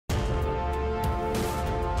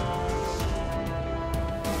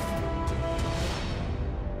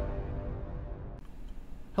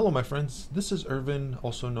Hello my friends, this is Irvin,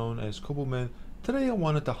 also known as Koboman. Today I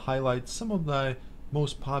wanted to highlight some of my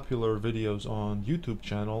most popular videos on YouTube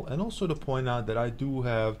channel and also to point out that I do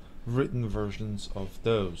have written versions of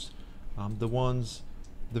those.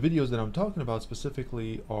 The videos that I'm talking about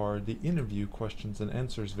specifically are the interview questions and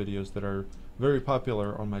answers videos that are very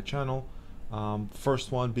popular on my channel.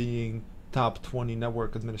 First one being top 20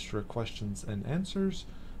 network administrator questions and answers,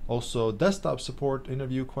 also desktop support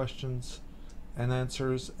interview questions and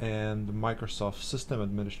answers, and Microsoft System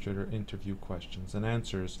Administrator interview questions and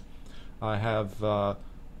answers. I have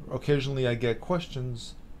occasionally I get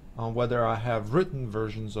questions on whether I have written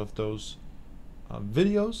versions of those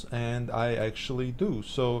videos, and I actually do.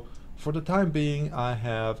 So for the time being, I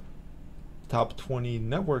have top 20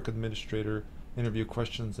 network administrator interview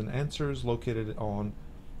questions and answers located on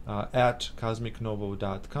at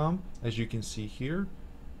cosmicnovo.com, as you can see here.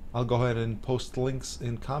 I'll go ahead and post links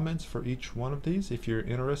in comments for each one of these if you're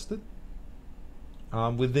interested.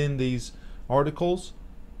 Within these articles,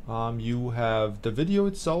 you have the video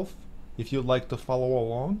itself if you'd like to follow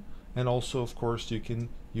along, and also of course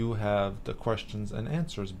you have the questions and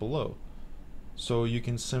answers below. So you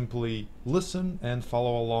can simply listen and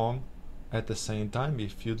follow along at the same time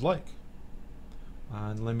if you'd like.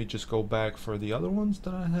 And let me just go back for the other ones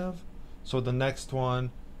that I have. So the next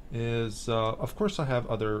one is, of course I have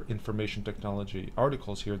other information technology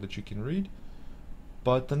articles here that you can read,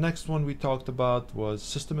 but the next one we talked about was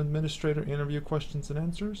System Administrator interview questions and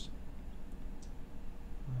answers.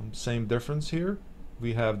 Same difference here.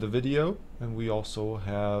 We have the video and we also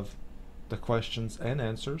have the questions and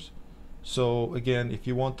answers. So again, if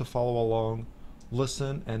you want to follow along,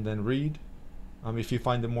 listen and then read. If you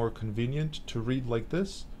find it more convenient to read like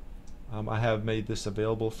this, I have made this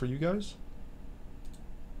available for you guys.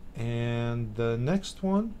 And the next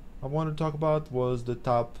one I wanted to talk about was the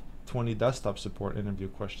top 20 desktop support interview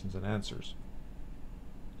questions and answers.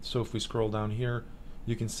 So if we scroll down here,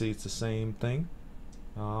 you can see it's the same thing,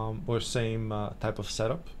 or same type of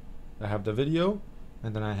setup. I have the video,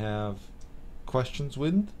 and then I have questions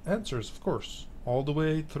with answers, of course, all the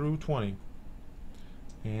way through 20.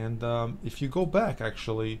 And if you go back,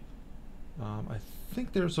 actually, I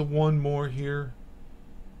think there's a one more here.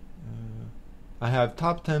 I have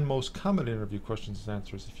top 10 most common interview questions and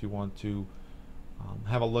answers if you want to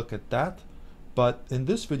have a look at that. But in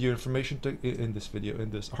this video, in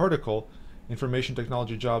this article, information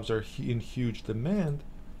technology jobs are in huge demand.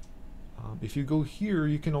 If you go here,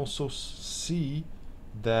 you can also see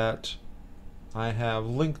that I have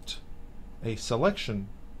linked a selection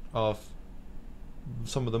of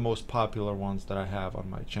some of the most popular ones that I have on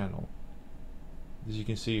my channel. As you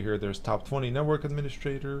can see here, there's top 20 network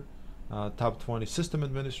administrator, top 20 system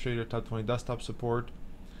administrator, top 20 desktop support.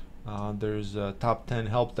 There's top 10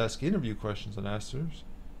 help desk interview questions and answers.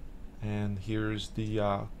 And here's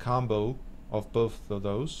the combo of both of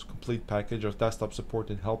those, complete package of desktop support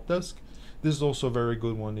and help desk. This is also a very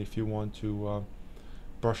good one if you want to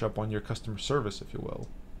brush up on your customer service, if you will.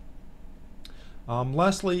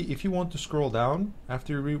 Lastly, if you want to scroll down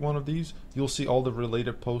after you read one of these, you'll see all the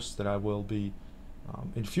related posts that I will be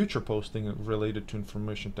in future posting related to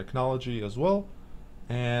information technology as well.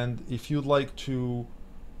 And if you'd like to,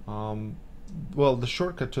 well, the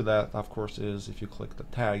shortcut to that, of course, is if you click the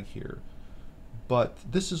tag here. But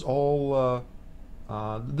this is all,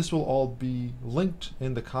 this will all be linked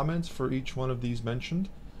in the comments for each one of these mentioned.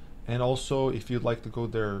 And also, if you'd like to go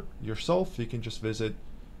there yourself, you can just visit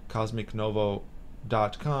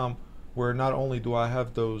cosmicnovo.com, where not only do I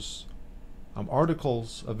have those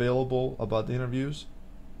articles available about the interviews,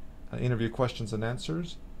 interview questions and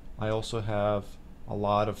answers, I also have a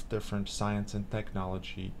lot of different science and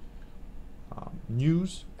technology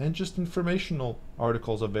news and just informational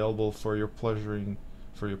articles available for your pleasure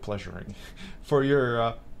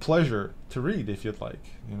to read if you'd like,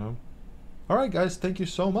 you know. All right, guys, thank you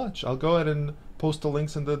so much. I'll go ahead and post the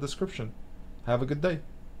links in the description. Have a good day.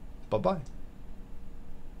 Bye-bye.